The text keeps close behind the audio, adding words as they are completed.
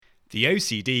The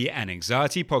OCD and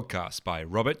Anxiety Podcast by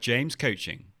Robert James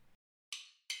Coaching.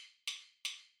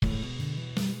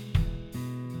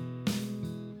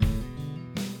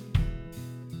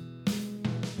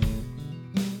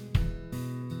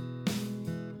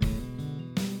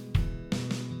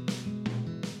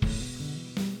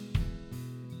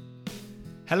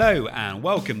 Hello and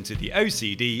welcome to the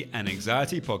OCD and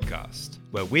Anxiety Podcast,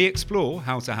 where we explore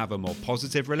how to have a more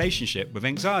positive relationship with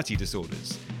anxiety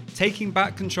disorders, taking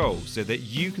back control so that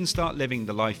you can start living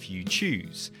the life you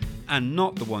choose and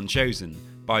not the one chosen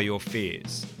by your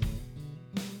fears.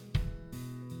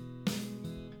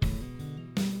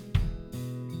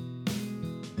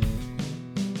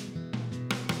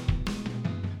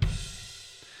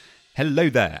 Hello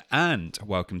there and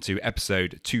welcome to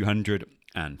episode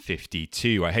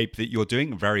 252. I hope that you're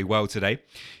doing very well today.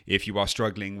 If you are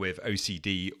struggling with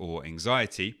OCD or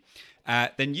anxiety,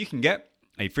 then you can get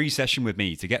a free session with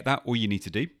me. To get that, all you need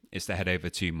to do is to head over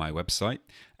to my website,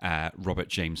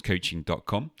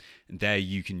 robertjamescoaching.com. And there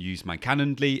you can use my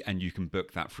Calendly and you can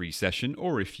book that free session.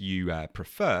 Or if you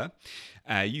prefer,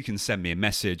 you can send me a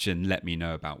message and let me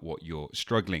know about what you're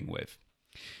struggling with.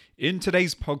 In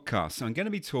today's podcast, I'm going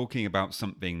to be talking about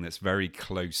something that's very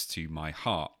close to my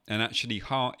heart. And actually,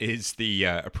 heart is the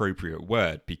appropriate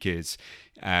word because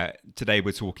today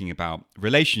we're talking about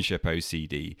relationship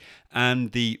OCD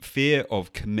and the fear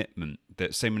of commitment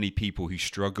that so many people who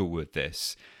struggle with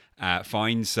this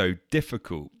find so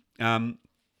difficult. And,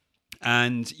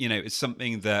 you know, it's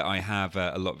something that I have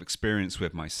a lot of experience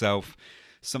with myself.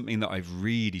 Something that I've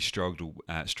really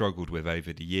struggled with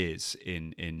over the years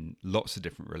in lots of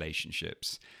different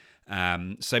relationships.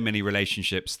 So many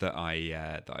relationships that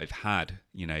I've had,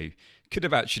 you know, could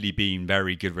have actually been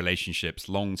very good relationships,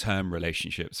 long-term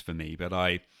relationships for me, but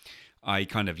I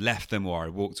kind of left them, or I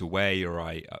walked away, or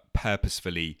I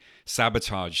purposefully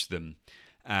sabotaged them,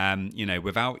 you know,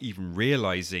 without even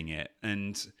realizing it.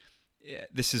 And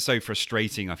this is so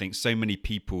frustrating. I think so many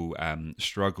people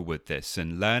struggle with this,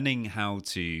 and learning how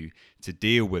to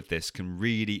deal with this can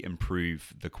really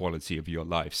improve the quality of your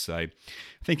life. So I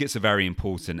think it's a very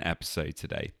important episode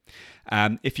today.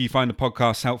 If you find the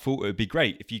podcast helpful, it would be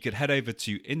great if you could head over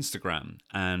to Instagram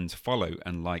and follow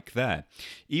and like there.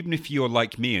 Even if you're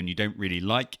like me and you don't really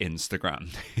like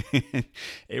Instagram,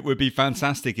 it would be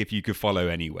fantastic if you could follow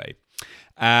anyway.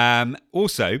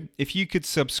 Also, if you could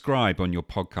subscribe on your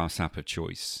podcast app of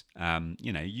choice,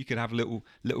 you know, you could have a little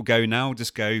go now.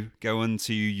 Just go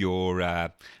onto your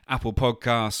Apple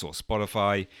Podcasts or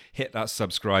Spotify, hit that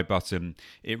subscribe button.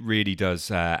 It really does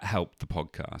help the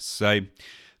podcast. So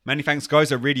many thanks,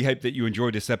 guys. I really hope that you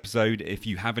enjoyed this episode. If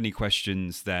you have any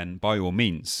questions, then by all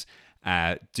means,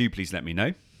 do please let me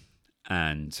know.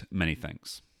 And many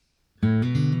thanks.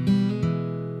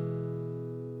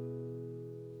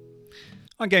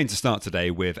 I'm going to start today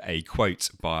with a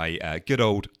quote by good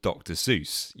old Dr.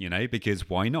 Seuss, you know, because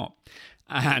why not?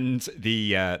 And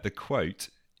the quote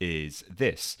is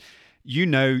this: "You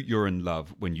know you're in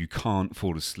love when you can't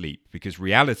fall asleep because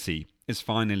reality is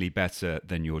finally better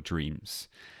than your dreams."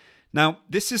 Now,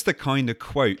 this is the kind of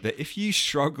quote that if you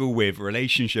struggle with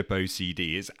relationship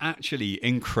OCD is actually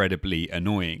incredibly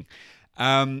annoying.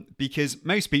 Because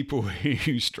most people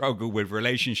who struggle with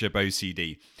relationship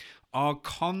OCD are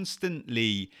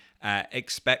constantly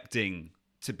expecting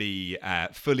to be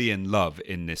fully in love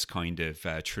in this kind of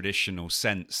traditional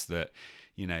sense that,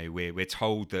 you know, we're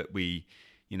told that we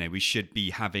should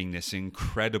be having this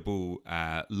incredible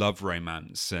love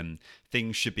romance and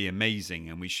things should be amazing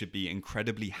and we should be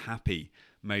incredibly happy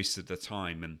most of the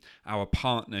time and our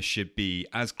partner should be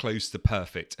as close to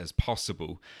perfect as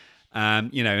possible.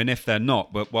 You know, and if they're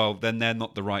not, well, then they're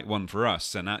not the right one for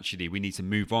us. And actually, we need to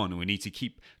move on and we need to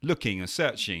keep looking and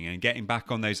searching and getting back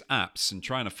on those apps and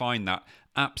trying to find that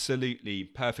absolutely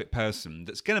perfect person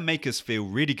that's going to make us feel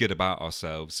really good about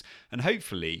ourselves. And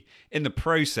hopefully, in the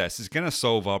process, is going to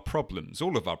solve our problems,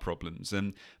 all of our problems.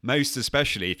 And most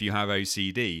especially if you have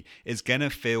OCD, is going to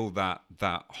fill that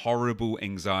horrible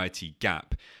anxiety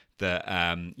gap that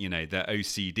you know, the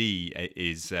OCD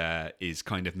is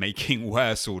kind of making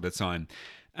worse all the time.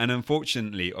 And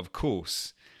unfortunately, of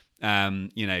course,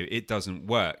 you know, it doesn't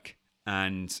work.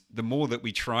 And the more that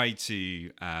we try to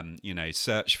you know,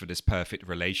 search for this perfect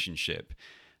relationship,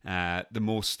 the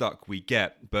more stuck we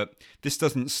get. But this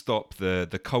doesn't stop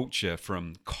the culture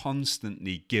from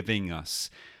constantly giving us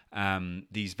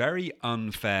these very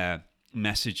unfair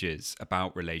messages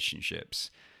about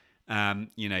relationships.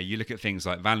 You know, you look at things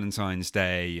like Valentine's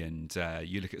Day and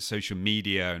you look at social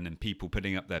media and then people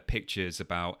putting up their pictures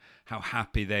about how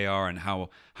happy they are and how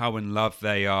in love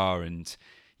they are. And,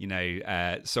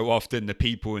 So often the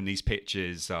people in these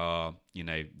pictures are,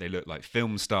 they look like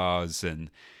film stars, and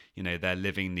they're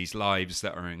living these lives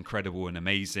that are incredible and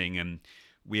amazing. And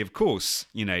we, of course,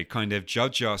 kind of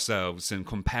judge ourselves and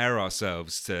compare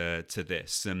ourselves to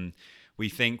this. And we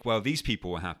think, well, these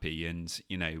people are happy, and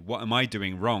what am I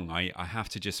doing wrong? I have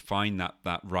to just find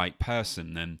that right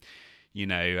person. And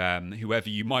whoever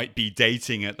you might be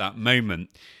dating at that moment,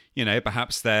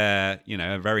 perhaps they're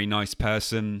a very nice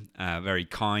person, very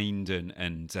kind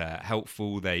and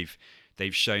helpful. They've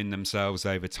shown themselves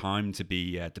over time to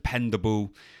be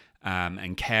dependable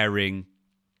and caring.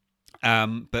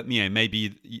 But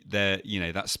maybe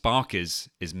that spark is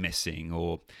missing,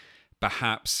 or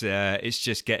perhaps it's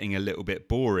just getting a little bit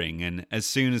boring. And as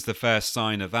soon as the first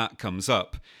sign of that comes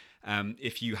up,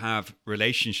 if you have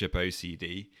relationship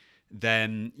OCD,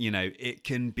 then it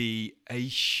can be a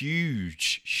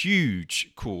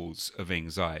huge cause of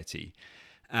anxiety.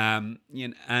 And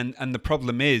the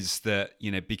problem is that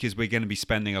because we're going to be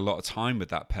spending a lot of time with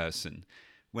that person,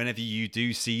 whenever you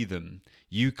do see them,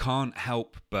 you can't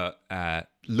help but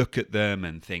look at them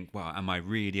and think, well, am I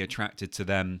really attracted to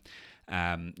them?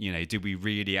 Do we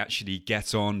really actually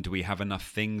get on? Do we have enough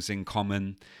things in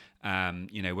common?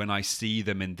 When I see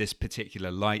them in this particular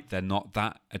light, they're not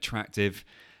that attractive.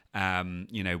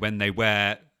 When they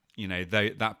wear,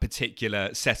 that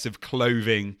particular set of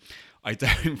clothing, I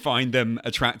don't find them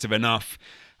attractive enough.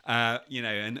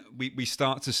 And we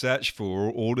start to search for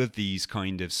all of these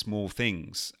kind of small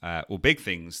things or big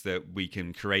things that we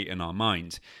can create in our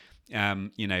mind,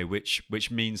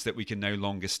 which means that we can no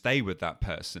longer stay with that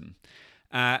person.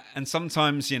 And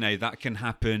sometimes, that can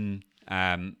happen,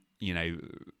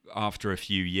 after a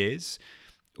few years,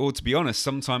 or to be honest,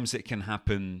 sometimes it can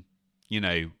happen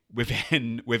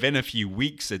within a few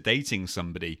weeks of dating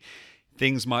somebody.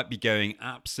 Things might be going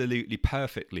absolutely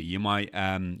perfectly. You might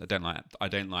I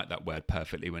don't like that word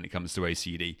perfectly when it comes to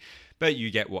OCD, but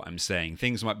you get what I'm saying.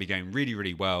 Things might be going really,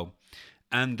 really well,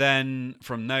 and then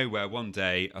from nowhere one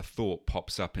day a thought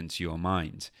pops up into your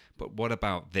mind. But what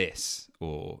about this?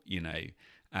 Or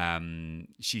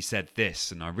she said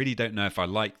this, and I really don't know if I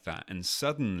like that. And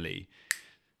suddenly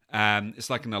it's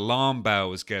like an alarm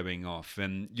bell is going off,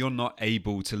 and you're not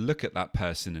able to look at that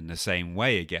person in the same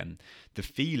way again. The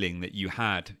feeling that you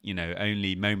had,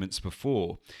 only moments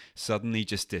before suddenly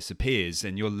just disappears,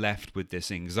 and you're left with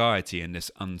this anxiety and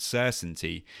this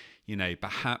uncertainty.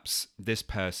 Perhaps this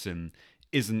person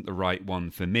isn't the right one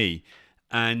for me.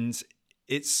 And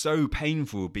it's so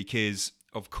painful because,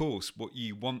 of course, what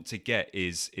you want to get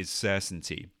is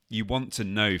certainty. You want to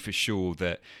know for sure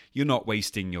that you're not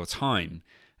wasting your time.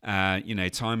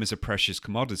 Time is a precious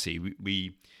commodity.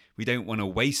 We don't want to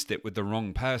waste it with the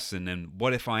wrong person. And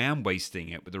what if I am wasting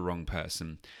it with the wrong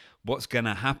person? What's going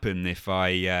to happen if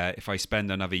I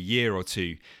spend another year or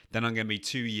two? Then I'm going to be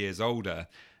 2 years older,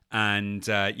 and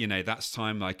that's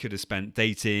time I could have spent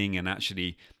dating and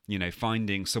actually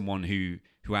finding someone who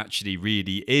actually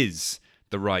really is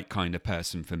the right kind of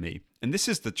person for me. And this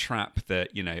is the trap that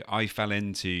I fell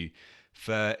into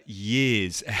for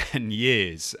years and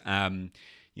years.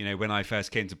 When I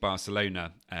first came to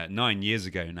Barcelona 9 years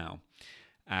ago now,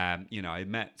 I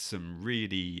met some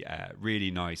really,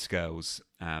 really nice girls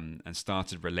and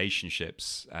started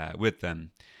relationships with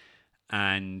them,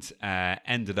 and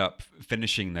ended up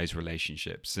finishing those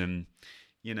relationships. And,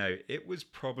 it was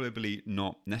probably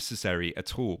not necessary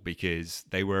at all because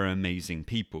they were amazing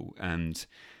people. And,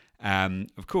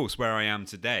 of course, where I am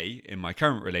today in my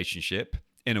current relationship,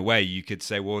 in a way, you could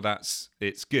say, well,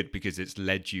 it's good because it's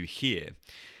led you here.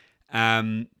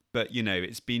 But,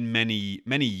 it's been many,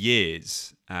 many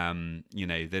years,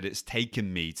 that it's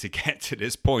taken me to get to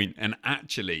this point. And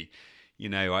actually,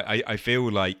 I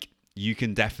feel like you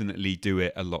can definitely do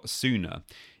it a lot sooner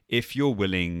if you're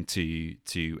willing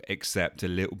to accept a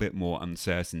little bit more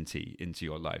uncertainty into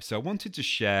your life. So I wanted to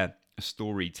share a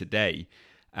story today,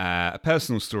 a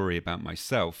personal story about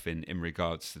myself in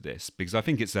regards to this, because I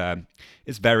think it's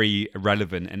very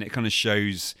relevant, and it kind of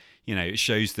shows, it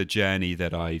shows the journey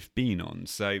that I've been on.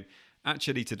 So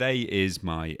actually today is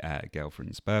my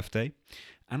girlfriend's birthday,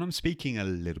 and I'm speaking a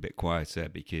little bit quieter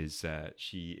because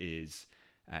she is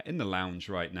in the lounge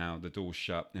right now. The door's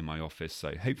shut in my office,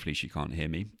 so hopefully she can't hear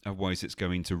me. Otherwise, it's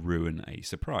going to ruin a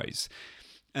surprise.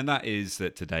 And that is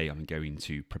that today I'm going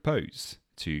to propose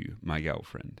to my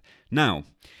girlfriend. Now,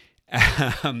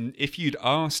 if you'd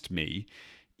asked me,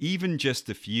 even just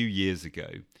a few years ago,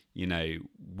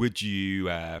 would you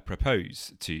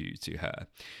propose to her?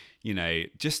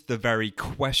 Just the very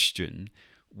question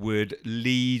would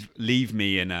leave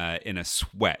me in a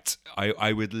sweat.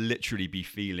 I would literally be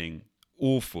feeling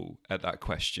awful at that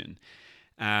question.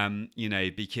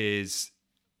 Because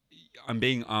I'm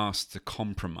being asked to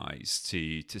compromise,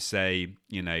 to say,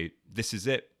 this is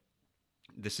it.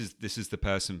 This is the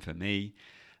person for me.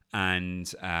 And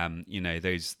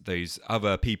those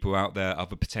other people out there,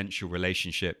 other potential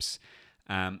relationships.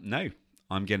 No,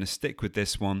 I'm going to stick with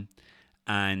this one,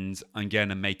 and I'm going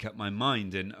to make up my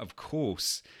mind. And of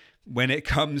course, when it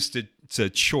comes to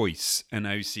choice and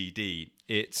OCD,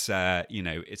 it's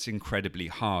incredibly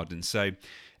hard. And so,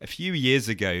 a few years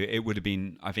ago, it would have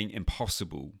been, I think,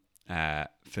 impossible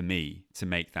for me to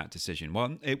make that decision.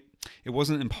 Well, it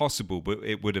wasn't impossible, but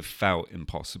it would have felt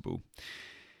impossible.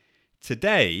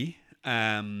 Today,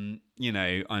 I'm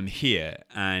here,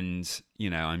 and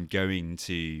I'm going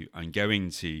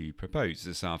to propose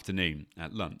this afternoon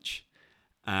at lunch,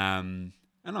 and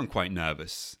I'm quite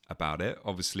nervous about it.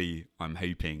 Obviously, I'm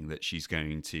hoping that she's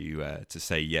going to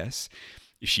say yes.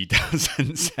 If she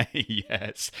doesn't say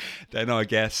yes, then I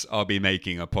guess I'll be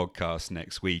making a podcast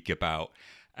next week about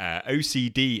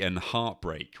OCD and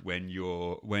heartbreak when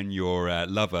your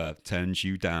lover turns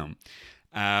you down.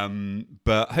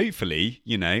 But hopefully,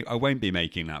 I won't be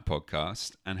making that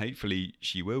podcast, and hopefully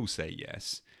she will say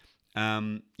yes.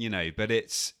 But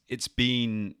it's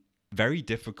been very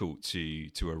difficult to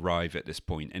arrive at this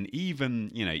point, and even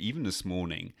this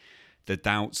morning, the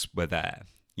doubts were there.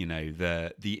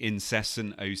 The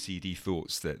incessant OCD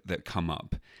thoughts that come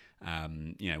up.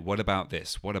 What about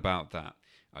this? What about that?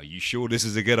 Are you sure this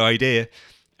is a good idea?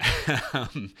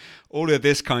 All of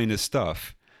this kind of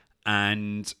stuff,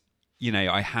 and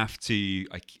I have to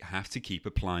keep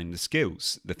applying the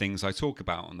skills, the things I talk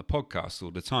about on the podcast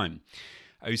all the time.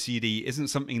 OCD isn't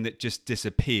something that just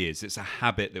disappears. It's a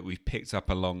habit that we've picked up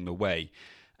along the way.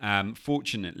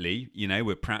 Fortunately,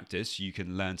 with practice, you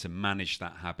can learn to manage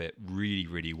that habit really,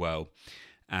 really well.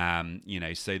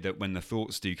 So that when the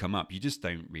thoughts do come up, you just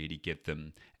don't really give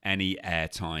them any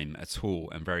airtime at all,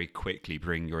 and very quickly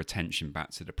bring your attention back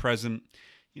to the present.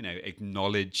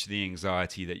 Acknowledge the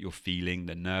anxiety that you're feeling,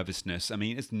 the nervousness. I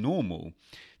mean, it's normal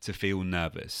to feel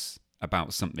nervous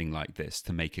about something like this,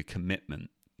 to make a commitment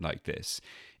like this.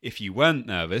 If you weren't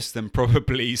nervous, then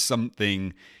probably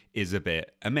something is a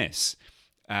bit amiss.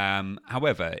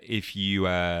 However, if you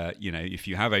have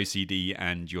OCD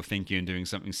and you're thinking of doing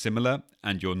something similar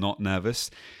and you're not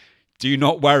nervous, do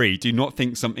not worry. Do not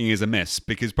think something is amiss,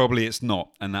 because probably it's not.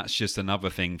 And that's just another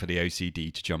thing for the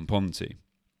OCD to jump onto.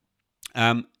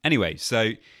 Anyway,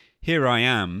 so here I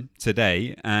am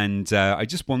today, and I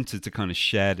just wanted to kind of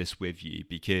share this with you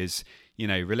because,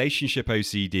 relationship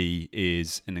OCD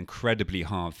is an incredibly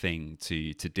hard thing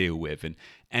to deal with, and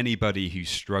anybody who's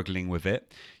struggling with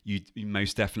it, you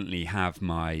most definitely have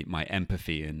my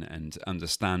empathy and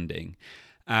understanding.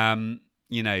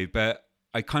 But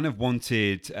I kind of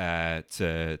wanted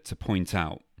to point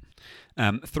out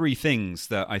three things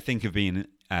that I think have been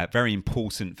very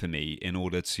important for me in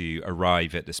order to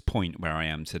arrive at this point where I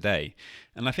am today.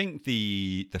 And I think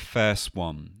the first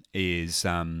one is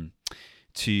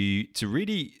to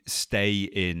really stay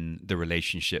in the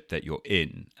relationship that you're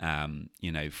in,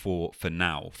 for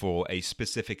now, for a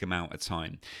specific amount of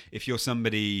time. If you're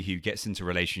somebody who gets into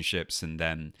relationships and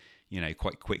then,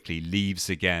 quite quickly leaves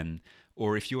again,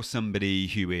 or if you're somebody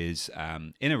who is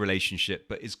in a relationship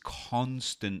but is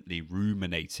constantly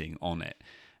ruminating on it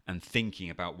and thinking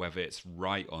about whether it's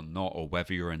right or not, or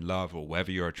whether you're in love or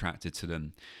whether you're attracted to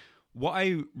them, what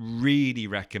I really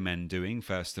recommend doing,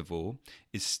 first of all,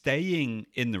 is staying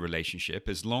in the relationship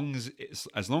as long as it's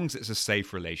a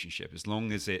safe relationship, as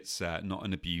long as it's not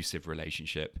an abusive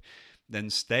relationship.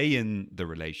 Then stay in the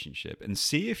relationship and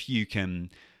see if you can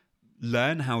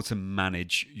learn how to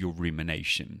manage your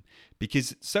rumination,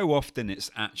 because so often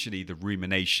it's actually the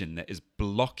rumination that is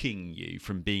blocking you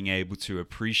from being able to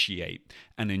appreciate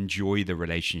and enjoy the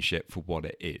relationship for what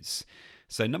it is.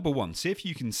 So number one, see if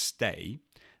you can stay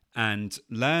and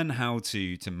learn how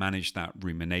to manage that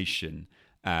rumination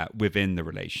within the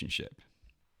relationship.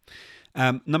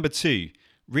 Number two,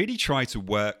 really try to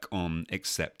work on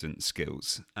acceptance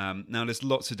skills. Now, there's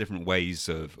lots of different ways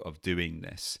of doing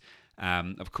this.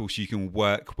 Of course, you can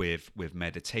work with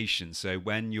meditation. So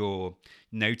when you're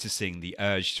noticing the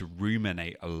urge to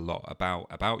ruminate a lot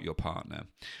about your partner,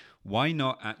 why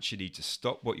not actually just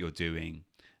stop what you're doing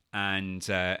and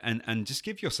just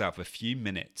give yourself a few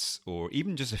minutes or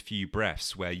even just a few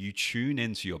breaths where you tune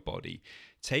into your body.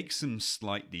 Take some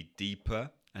slightly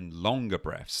deeper and longer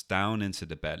breaths down into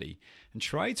the belly and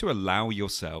try to allow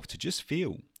yourself to just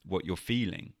feel what you're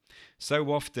feeling.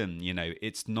 So often,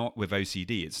 it's not with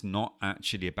OCD, it's not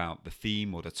actually about the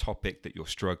theme or the topic that you're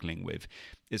struggling with.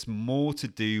 It's more to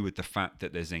do with the fact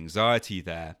that there's anxiety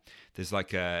there. It's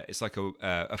like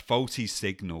a faulty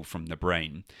signal from the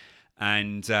brain,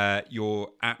 and you're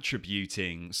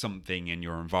attributing something in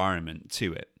your environment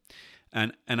to it.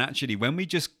 And actually, when we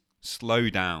just slow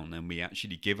down and we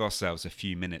actually give ourselves a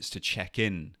few minutes to check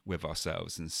in with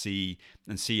ourselves and see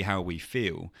how we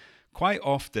feel, quite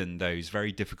often those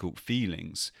very difficult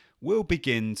feelings will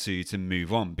begin to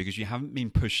move on, because you haven't been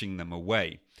pushing them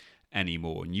away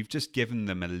anymore, and you've just given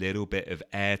them a little bit of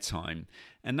airtime,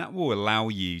 and that will allow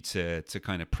you to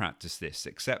kind of practice this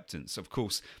acceptance. Of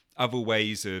course, other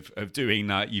ways of doing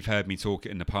that, you've heard me talk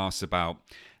in the past about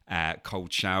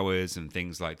cold showers and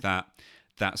things like that.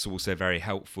 That's also very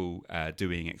helpful.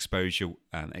 Doing exposure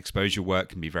work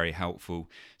can be very helpful.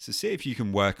 So see if you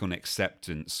can work on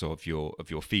acceptance of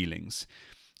your feelings.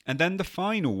 And then the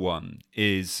final one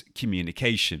is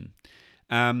communication.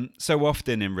 So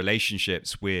often in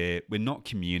relationships, we're not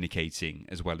communicating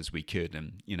as well as we could,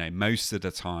 and most of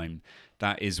the time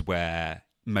that is where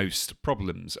most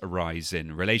problems arise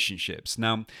in relationships.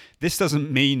 Now, this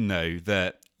doesn't mean though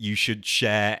that you should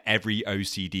share every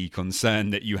OCD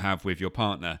concern that you have with your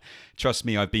partner. Trust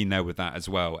me, I've been there with that as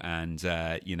well, and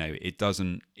it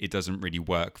doesn't really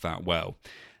work that well.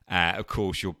 Of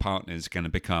course, your partner's going to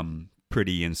become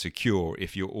pretty insecure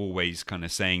if you're always kind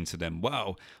of saying to them,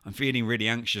 well, I'm feeling really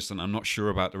anxious and I'm not sure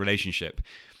about the relationship.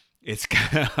 It's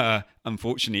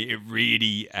unfortunately, it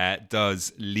really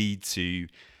does lead to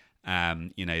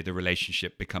the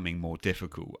relationship becoming more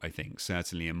difficult, I think,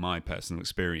 certainly in my personal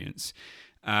experience.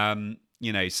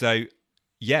 So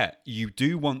yeah, you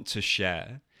do want to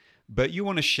share, but you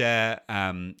want to share,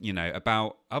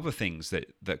 about other things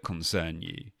that concern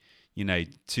you,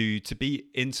 to be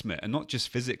intimate, and not just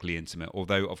physically intimate,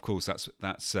 although of course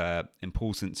that's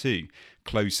important too.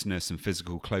 Closeness and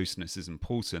physical closeness is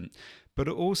important, but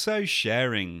also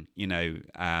sharing,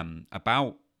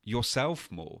 about yourself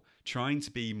more, trying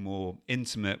to be more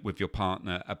intimate with your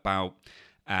partner about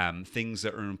things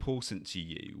that are important to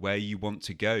you, where you want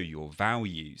to go, your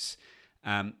values,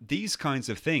 these kinds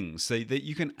of things, so that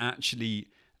you can actually,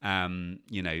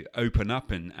 open up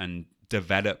and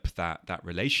develop that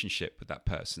relationship with that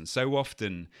person. So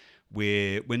often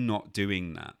we're not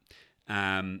doing that.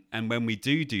 And when we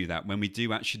do that, when we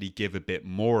do actually give a bit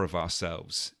more of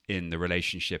ourselves in the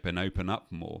relationship and open up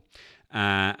more,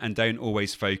 and don't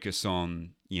always focus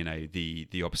on,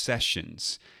 the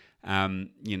obsessions,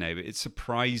 it's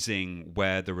surprising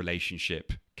where the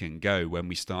relationship can go when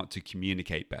we start to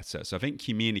communicate better. So I think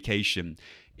communication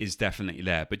is definitely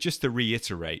there. But just to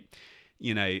reiterate,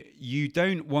 you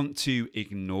don't want to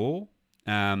ignore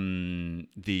the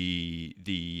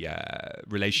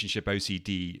relationship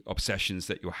OCD obsessions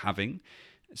that you're having.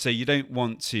 So you don't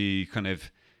want to kind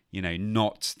of,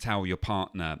 not tell your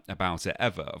partner about it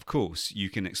ever. Of course, you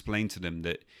can explain to them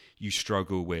that you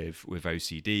struggle with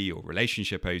OCD or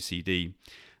relationship OCD,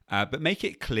 but make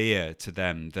it clear to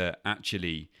them that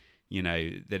actually,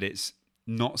 that it's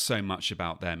not so much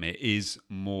about them. It is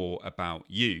more about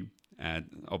you.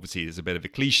 Obviously, there's a bit of a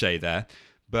cliche there,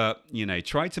 but,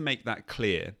 try to make that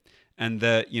clear, and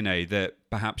that, that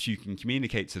perhaps you can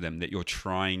communicate to them that you're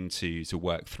trying to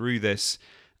work through this,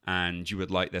 and you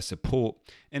would like their support.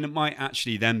 And it might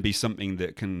actually then be something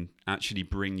that can actually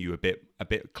bring you a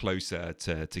bit closer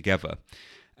together.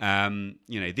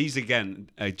 These again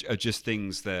are just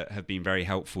things that have been very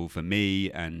helpful for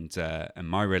me and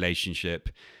my relationship.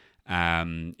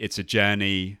 It's a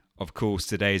journey. Of course,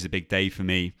 today is a big day for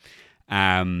me.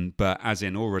 But as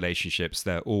in all relationships,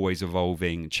 they're always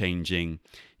evolving, changing.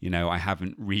 I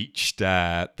haven't reached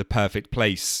the perfect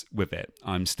place with it.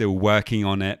 I'm still working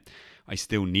on it. I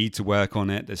still need to work on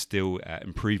it. There's still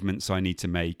improvements I need to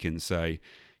make. And so,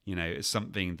 it's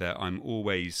something that I'm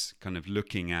always kind of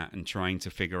looking at and trying to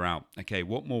figure out, okay,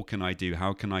 what more can I do?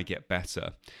 How can I get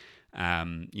better?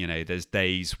 There's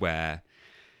days where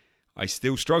I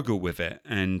still struggle with it,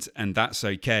 and that's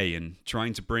okay. And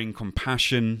trying to bring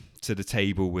compassion to the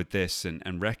table with this,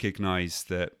 and recognize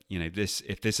that,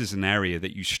 if this is an area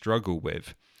that you struggle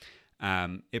with,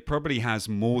 it probably has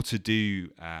more to do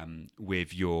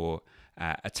with your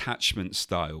attachment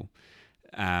style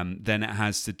than it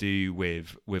has to do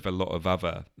with a lot of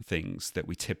other things that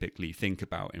we typically think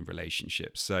about in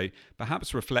relationships. So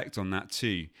perhaps reflect on that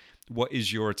too. What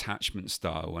is your attachment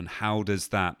style, and how does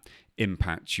that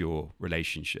impact your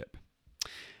relationship?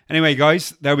 Anyway,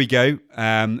 guys, there we go.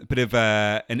 Bit of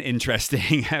an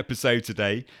interesting episode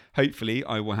today. Hopefully,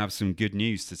 I will have some good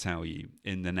news to tell you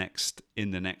in the next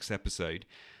episode.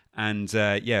 And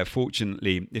yeah,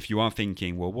 fortunately, if you are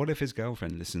thinking, well, what if his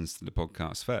girlfriend listens to the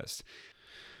podcast first?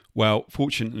 Well,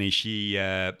 fortunately, she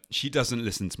doesn't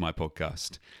listen to my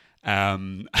podcast,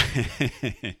 um,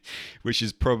 which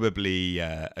is probably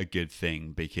a good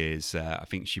thing because I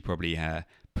think she probably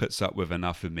puts up with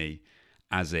enough of me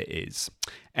as it is.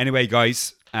 Anyway,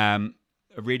 guys, I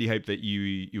really hope that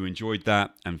you enjoyed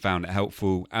that and found it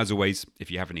helpful. As always,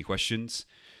 if you have any questions,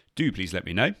 do please let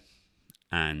me know.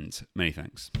 And many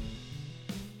thanks.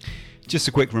 Just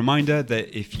a quick reminder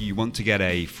that if you want to get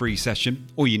a free session,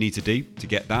 all you need to do to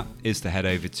get that is to head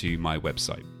over to my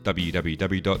website,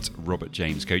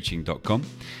 www.robertjamescoaching.com.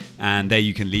 And there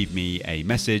you can leave me a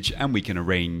message and we can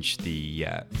arrange the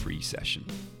free session.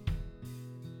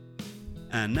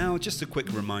 And now just a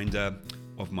quick reminder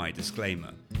of my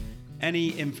disclaimer.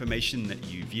 Any information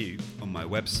that you view on my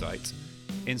website,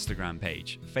 Instagram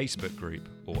page, Facebook group,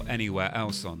 or anywhere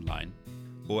else online,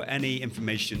 or any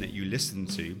information that you listen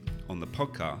to on the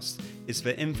podcast is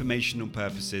for informational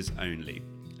purposes only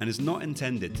and is not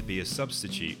intended to be a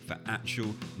substitute for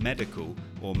actual medical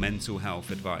or mental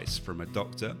health advice from a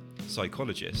doctor,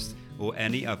 psychologist, or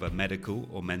any other medical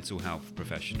or mental health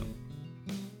professional.